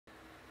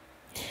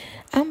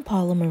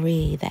Paula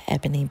Marie, the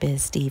Ebony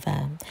Biz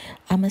Diva.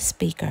 I'm a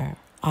speaker,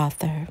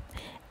 author,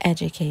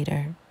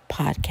 educator,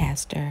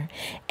 podcaster,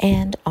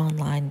 and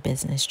online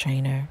business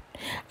trainer.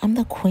 I'm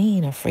the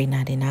queen of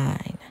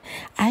FREE.99.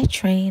 I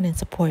train and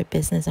support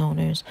business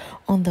owners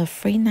on the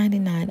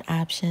FREE.99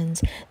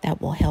 options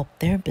that will help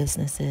their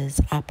businesses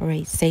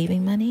operate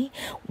saving money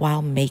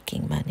while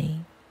making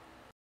money.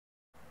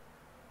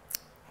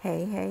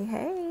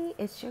 Hey,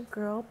 it's your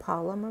girl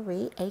Paula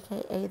Marie,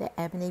 aka the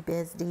Ebony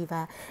Biz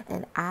Diva,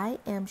 and I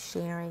am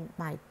sharing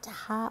my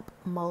top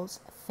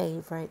most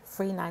favorite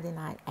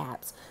FREE.99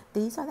 apps.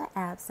 These are the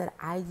apps that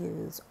I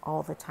use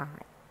all the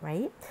time,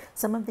 right?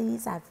 Some of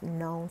these I've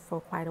known for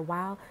quite a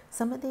while.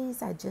 Some of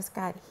these I just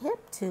got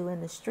hip to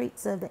in the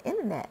streets of the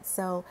internet.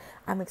 So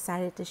I'm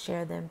excited to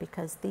share them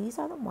because these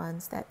are the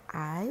ones that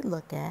I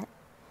look at,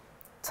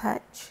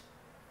 touch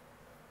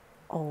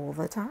all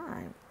the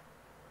time.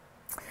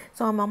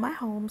 So I'm on my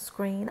home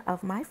screen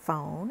of my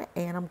phone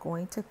and I'm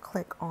going to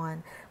click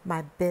on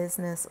my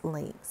business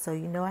link. So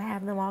you know I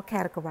have them all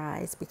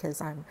categorized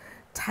because I'm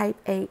type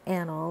A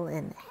anal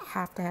and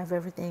have to have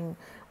everything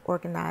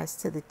organized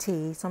to the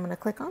T. So I'm going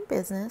to click on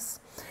business,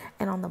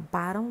 and on the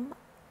bottom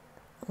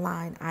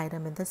line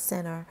item in the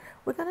center,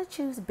 we're going to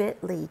choose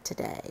Bitly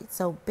today.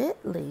 So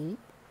Bitly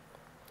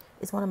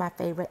is one of my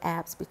favorite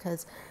apps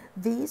because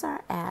these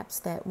are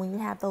apps that when you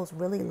have those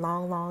really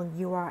long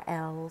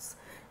URLs,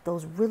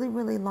 those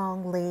really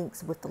long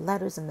links with the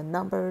letters and the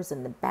numbers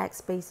and the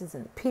backspaces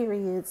and the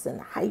periods and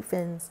the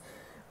hyphens,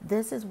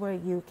 this is where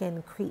you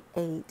can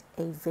create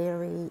a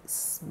very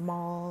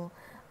small,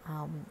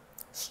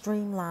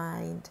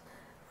 streamlined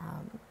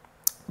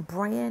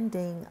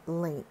branding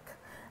link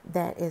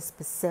that is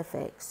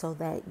specific so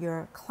that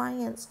your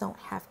clients don't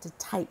have to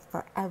type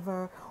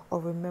forever or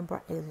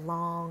remember a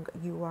long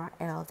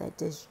URL that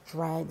just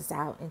drags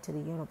out into the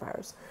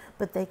universe.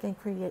 But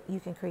you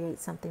can create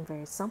something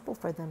very simple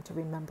for them to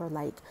remember,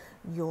 like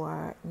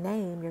your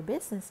name, your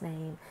business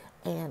name,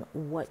 and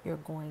what you're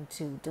going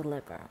to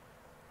deliver.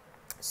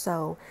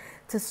 So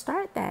to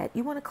start that,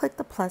 you want to click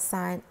the plus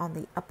sign on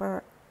the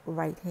upper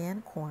right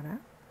hand corner.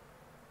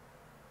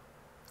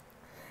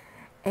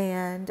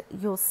 And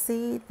you'll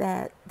see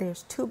that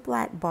there's two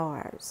black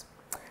bars.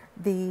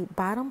 The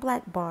bottom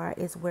black bar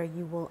is where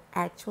you will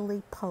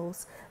actually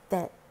post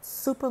that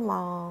super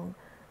long,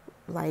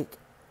 like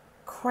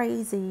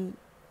crazy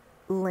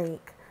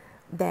link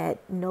that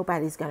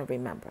nobody's going to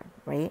remember,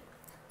 right?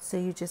 So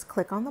you just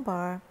click on the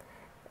bar,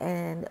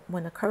 and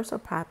when the cursor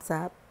pops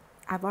up,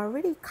 I've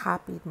already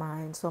copied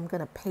mine, so I'm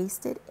going to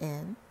paste it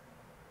in.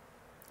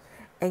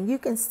 And you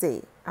can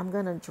see, I'm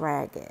going to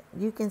drag it.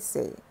 You can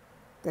see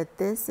that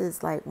this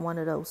is like one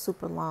of those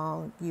super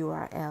long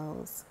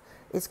URLs.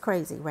 It's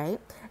crazy, right?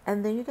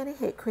 And then you're going to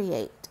hit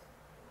create.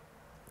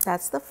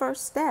 That's the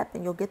first step,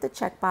 and you'll get the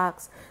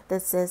checkbox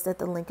that says that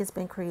the link has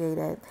been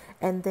created.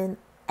 And then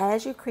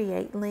as you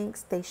create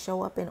links, they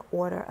show up in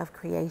order of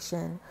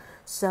creation.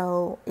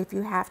 So if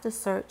you have to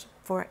search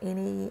for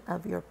any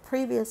of your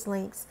previous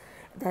links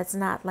that's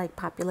not like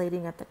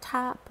populating at the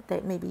top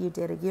that maybe you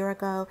did a year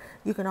ago,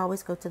 you can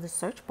always go to the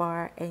search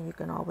bar and you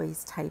can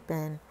always type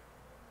in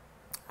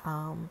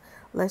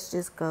let's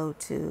just go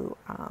to,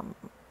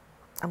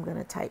 I'm going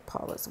to type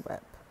Paula's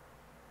Web.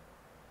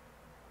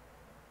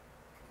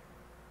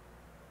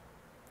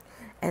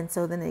 And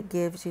so then it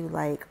gives you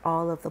like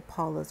all of the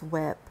Paula's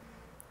Web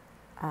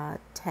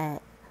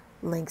tag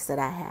links that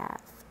I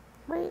have,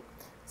 right?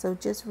 So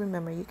just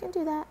remember, you can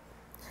do that.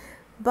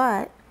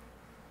 But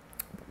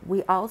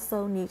we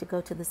also need to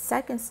go to the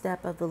second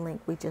step of the link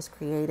we just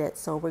created.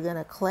 So we're going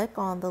to click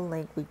on the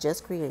link we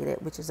just created,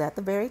 which is at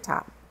the very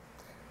top.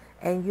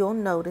 And you'll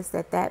notice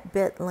that that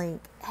bit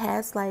link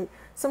has like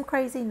some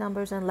crazy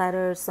numbers and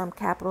letters, some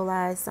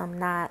capitalized, some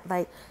not.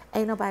 Like,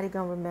 ain't nobody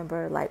gonna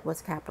remember like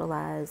what's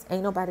capitalized.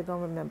 Ain't nobody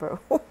gonna remember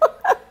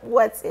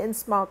what's in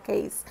small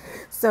case.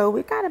 So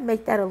we gotta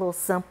make that a little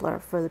simpler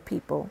for the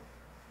people.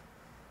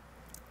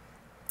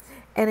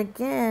 And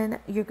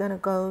again, you're gonna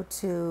go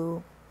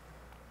to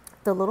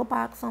the little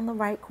box on the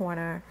right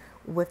corner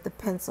with the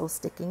pencil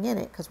sticking in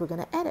it because we're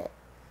gonna edit.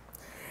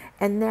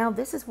 And now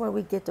this is where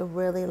we get to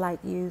really like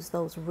use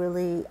those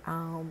really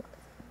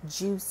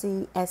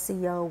juicy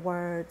SEO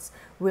words,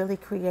 really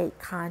create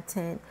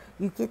content.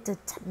 You get to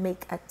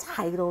make a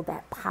title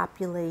that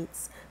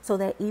populates so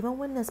that even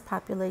when this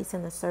populates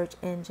in the search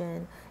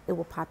engine, it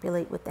will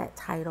populate with that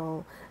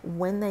title.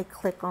 When they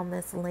click on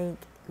this link,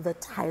 the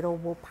title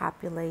will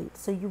populate.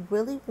 So you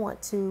really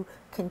want to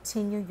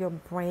continue your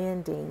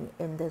branding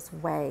in this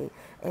way,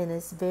 and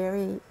it's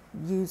very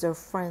user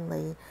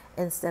friendly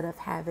instead of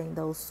having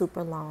those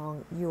super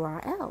long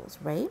URLs,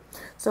 right?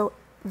 So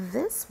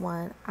this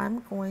one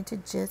I'm going to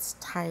just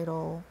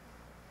title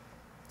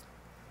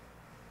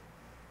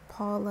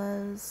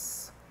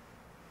Paula's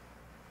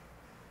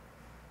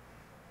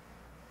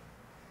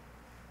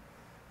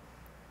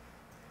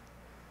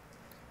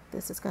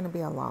this is going to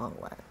be a long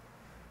one.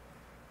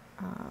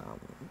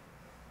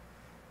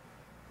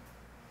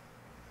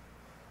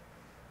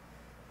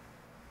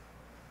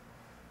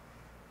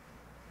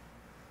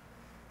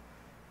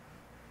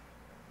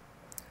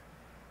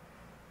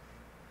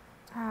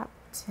 Top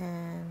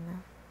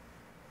 10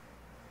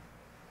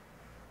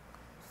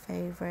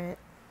 favorite.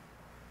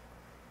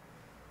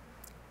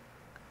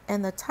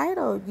 And the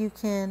title,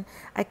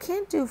 I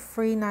can't do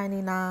free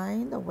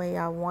 99 the way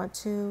I want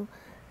to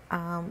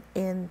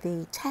in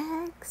the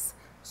tags.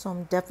 So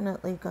I'm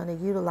definitely going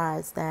to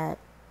utilize that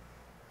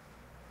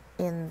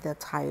in the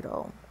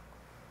title.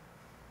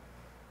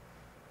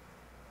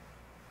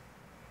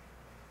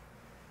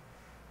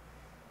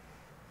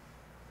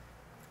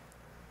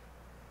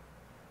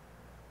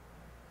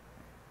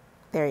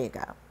 There you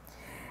go.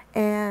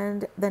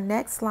 And the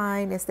next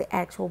line is the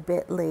actual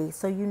bit.ly.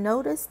 So you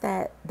notice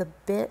that the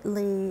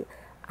bit.ly,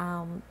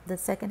 the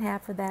second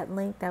half of that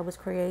link that was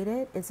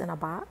created is in a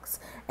box.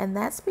 And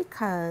that's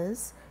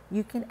because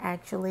you can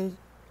actually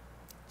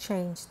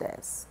change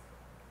this.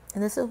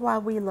 And this is why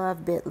we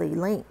love bit.ly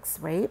links,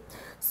 right?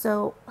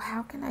 So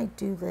how can I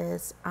do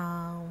this?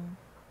 I'm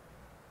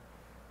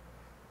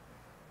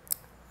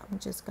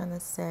just going to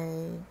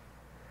say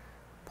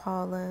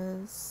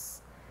Paula's.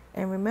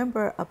 And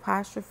remember,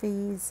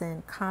 apostrophes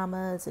and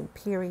commas and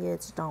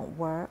periods don't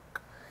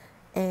work.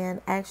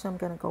 And actually, I'm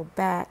going to go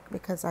back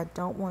because I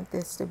don't want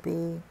this to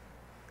be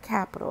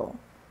capital.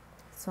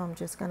 So I'm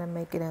just going to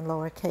make it in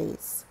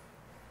lowercase.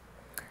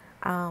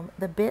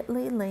 The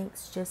bit.ly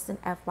links, just an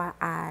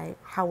FYI,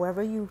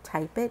 however you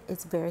type it,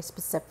 it's very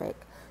specific.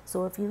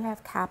 So if you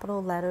have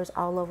capital letters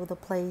all over the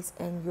place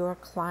and your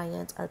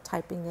clients are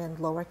typing in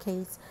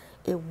lowercase,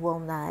 it will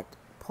not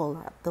pull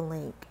up the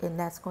link. And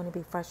that's going to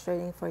be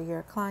frustrating for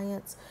your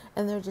clients,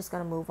 and they're just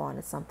going to move on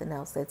to something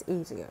else that's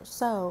easier.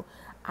 So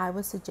I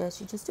would suggest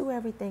you just do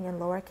everything in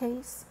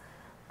lowercase.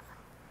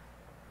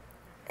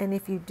 And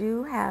if you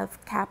do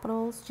have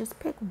capitals, just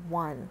pick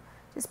one.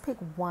 Just pick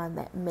one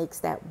that makes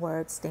that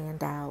word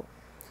stand out.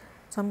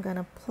 So I'm going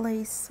to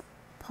place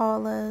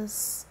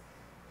Paula's.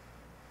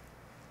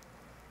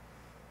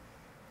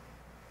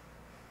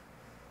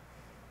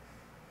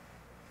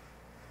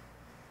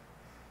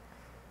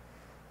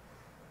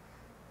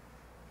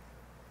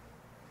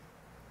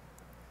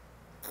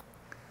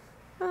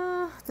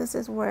 This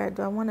is where,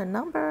 do I want a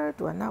number?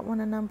 Do I not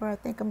want a number? I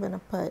think I'm going to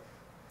put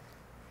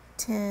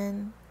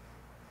 10.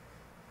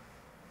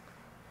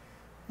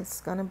 It's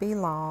going to be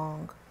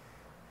long.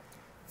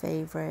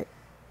 Favorite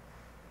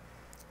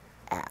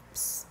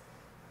apps.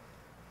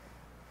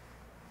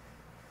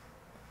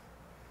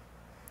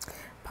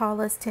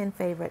 Paula's 10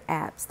 favorite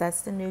apps. That's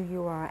the new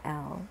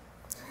URL.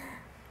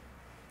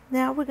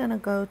 Now we're going to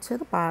go to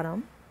the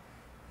bottom.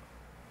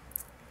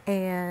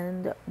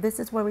 And this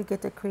is where we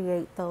get to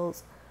create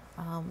those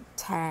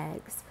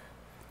tags.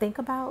 Think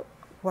about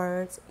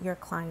words your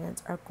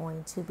clients are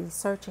going to be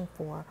searching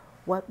for.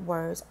 What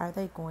words are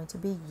they going to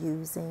be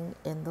using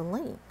in the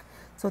link?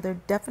 So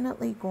they're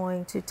definitely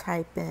going to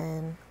type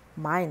in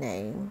my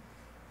name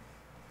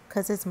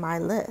because it's my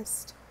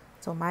list.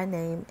 So my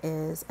name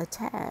is a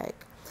tag.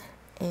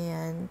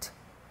 And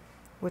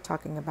we're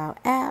talking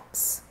about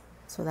apps.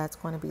 So that's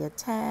going to be a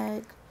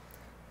tag.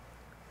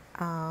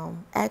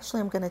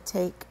 Actually, I'm going to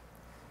take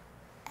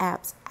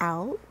apps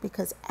out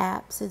because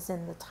apps is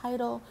in the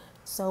title,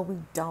 so we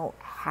don't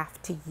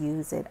have to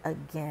use it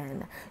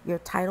again. Your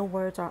title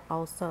words are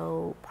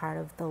also part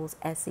of those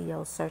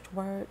SEO search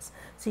words,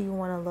 so you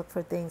want to look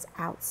for things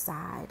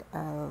outside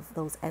of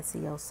those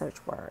SEO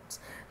search words.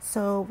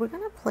 So we're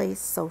going to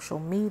place social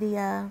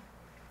media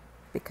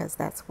because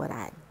that's what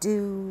I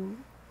do,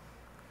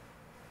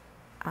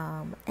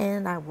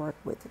 and I work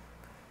with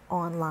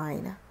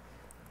online,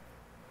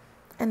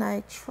 and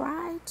I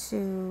try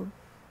to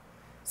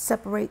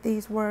separate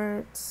these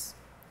words.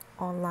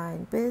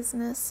 Online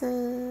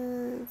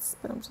businesses,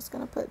 but I'm just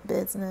going to put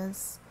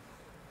business.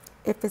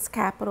 If it's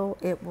capital,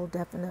 it will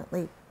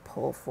definitely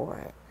pull for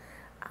it.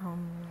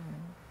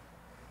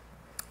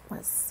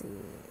 Let's see.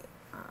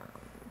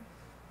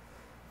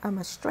 I'm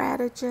a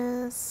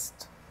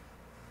strategist.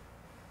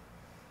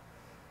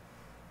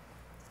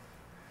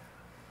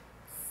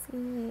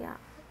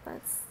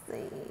 Let's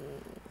see.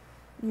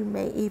 You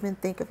may even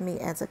think of me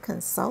as a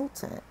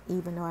consultant,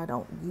 even though I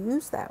don't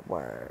use that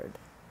word.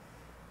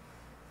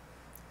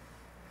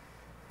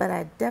 But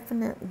I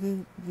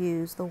definitely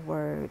use the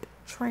word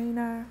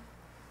trainer.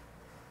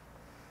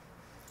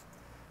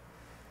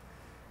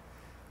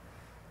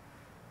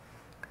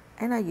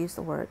 And I use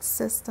the word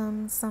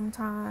systems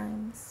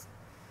sometimes.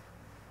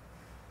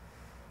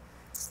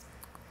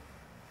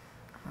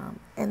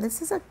 And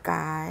this is a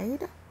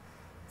guide.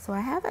 So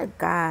I have a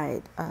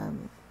guide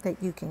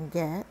that you can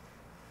get.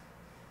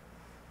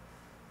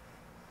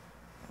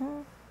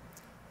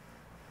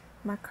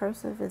 My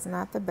cursive is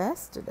not the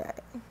best today.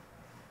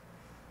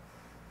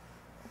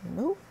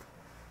 Nope.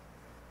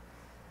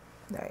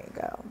 There you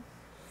go.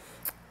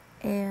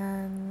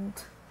 And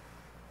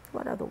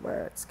what other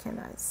words can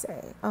I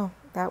say? Oh,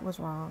 that was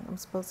wrong. I'm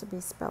supposed to be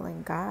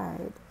spelling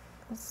guide.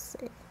 Let's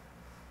see.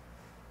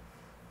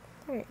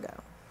 There you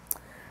go.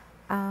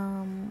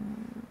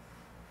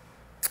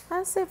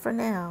 That's it for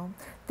now.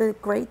 The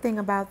great thing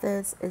about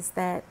this is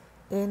that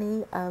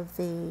any of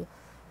the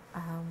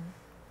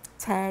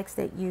tags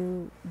that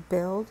you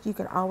build, you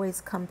can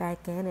always come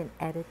back in and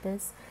edit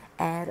this,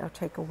 add or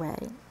take away.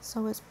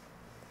 So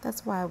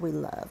that's why we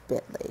love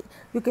Bitly.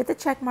 You get the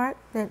check mark,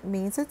 that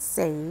means it's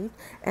saved.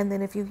 And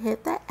then if you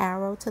hit that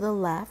arrow to the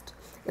left,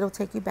 it'll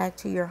take you back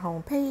to your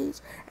home page,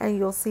 and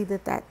you'll see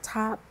that that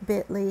top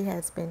Bitly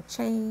has been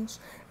changed,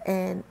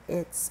 and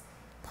it's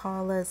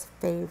Paula's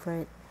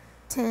favorite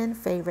 10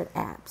 favorite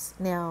apps.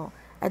 Now,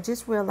 I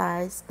just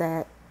realized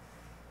that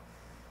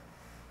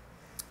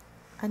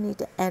I need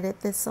to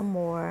edit this some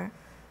more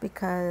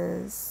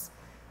because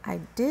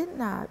I did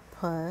not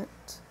put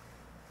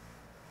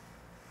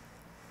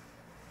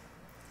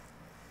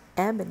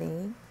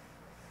Ebony,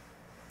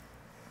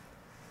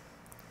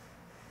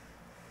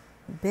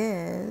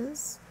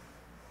 Biz,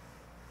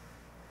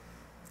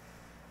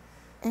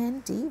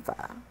 and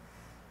Diva.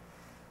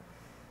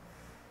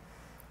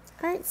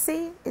 All right,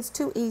 see, it's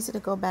too easy to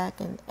go back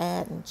and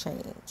add and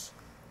change.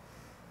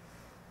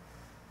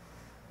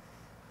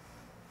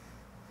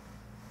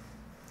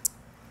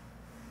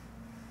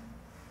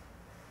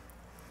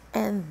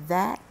 And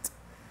that,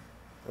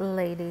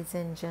 ladies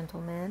and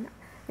gentlemen,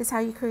 is how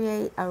you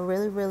create a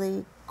really,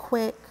 really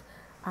quick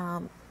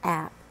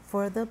app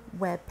for the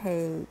web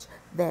page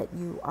that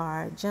you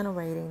are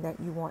generating that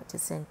you want to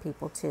send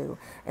people to.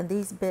 And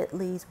these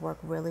Bitleys work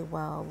really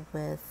well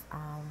with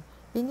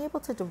being able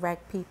to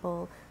direct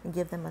people and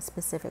give them a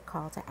specific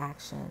call to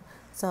action.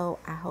 So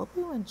I hope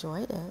you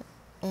enjoyed it.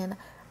 And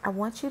I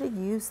want you to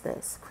use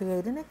this.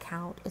 Create an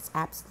account. It's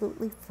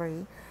absolutely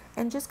free.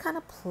 And just kind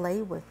of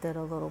play with it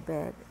a little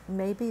bit.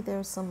 Maybe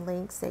there's some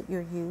links that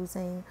you're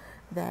using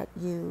that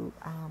you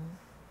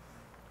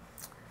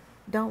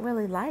don't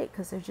really like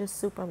because they're just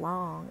super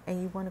long,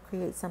 and you want to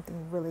create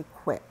something really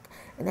quick.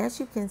 And as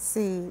you can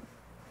see,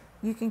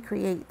 you can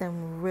create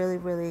them really,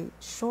 really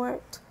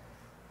short,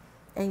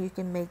 and you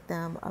can make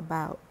them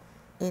about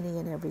any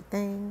and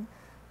everything.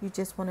 You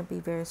just want to be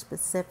very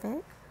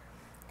specific,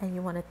 and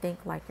you want to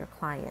think like your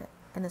client.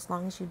 And as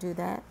long as you do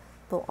that,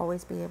 they'll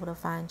always be able to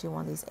find you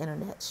on these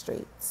internet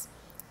streets.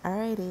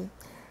 Alrighty.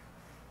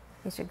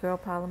 It's your girl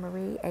Paula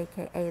Marie,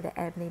 aka the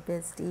Ebony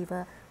Biz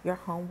Diva. Your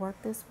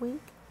homework this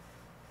week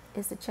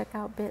is to check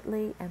out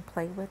Bitly and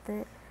play with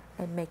it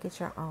and make it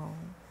your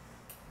own.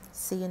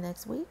 See you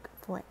next week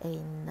for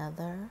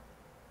another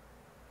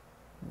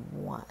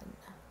one.